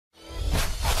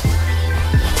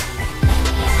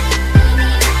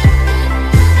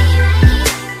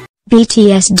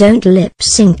BTS don't lip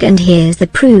sync, and here's the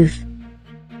proof.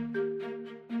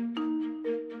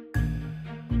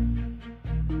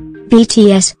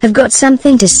 BTS have got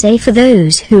something to say for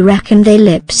those who reckon they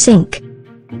lip sync.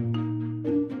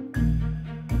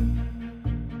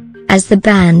 As the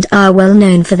band are well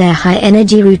known for their high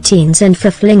energy routines and for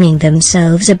flinging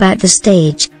themselves about the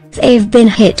stage, they've been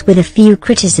hit with a few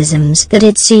criticisms that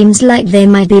it seems like they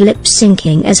might be lip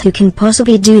syncing, as who can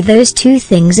possibly do those two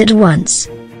things at once?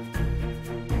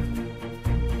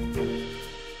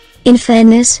 In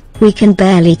fairness, we can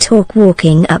barely talk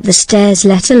walking up the stairs,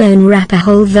 let alone rap a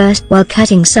whole verse while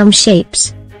cutting some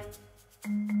shapes.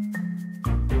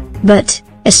 But,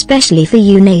 especially for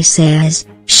you naysayers,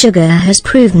 Sugar has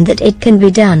proven that it can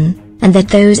be done, and that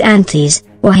those antis,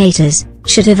 or haters,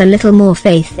 should have a little more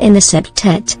faith in the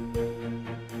septet.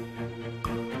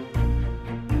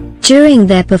 During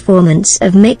their performance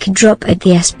of Mic Drop at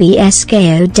the SBS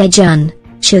KO Daejeon,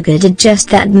 Sugar did just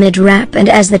that mid-rap, and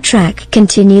as the track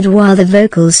continued while the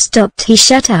vocals stopped, he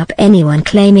shut up anyone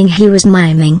claiming he was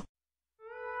miming.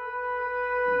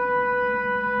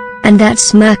 And that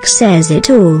smirk says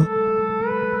it all.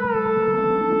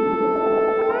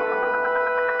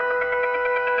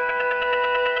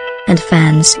 And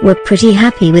fans were pretty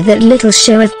happy with that little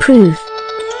show of proof.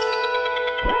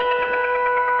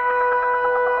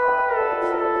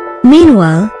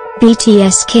 Meanwhile,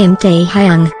 BTS Kim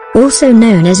Taehyung, also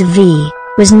known as V,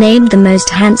 was named the most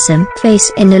handsome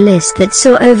face in a list that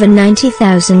saw over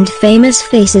 90,000 famous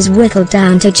faces whittled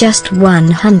down to just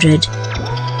 100.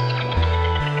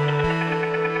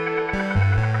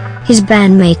 His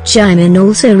bandmate Jimin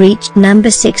also reached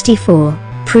number 64,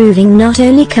 proving not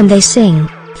only can they sing,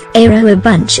 they're a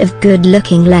bunch of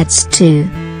good-looking lads too.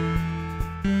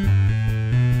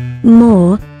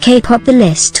 More K-pop. The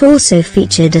list also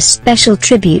featured a special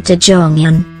tribute to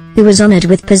Jonghyun, who was honored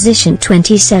with position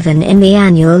 27 in the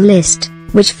annual list,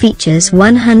 which features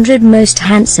 100 most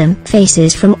handsome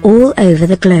faces from all over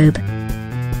the globe.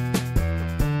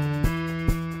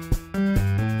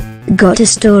 Got a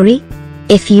story?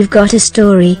 If you've got a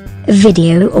story,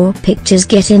 video or pictures,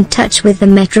 get in touch with the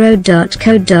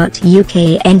metro.co.uk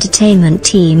entertainment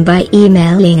team by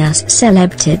emailing us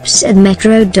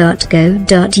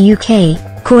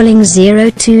celebtips@metro.co.uk, calling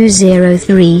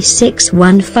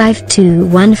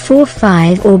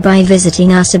 0203615245, or by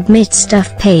visiting our Submit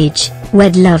Stuff page.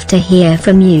 We'd love to hear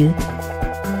from you.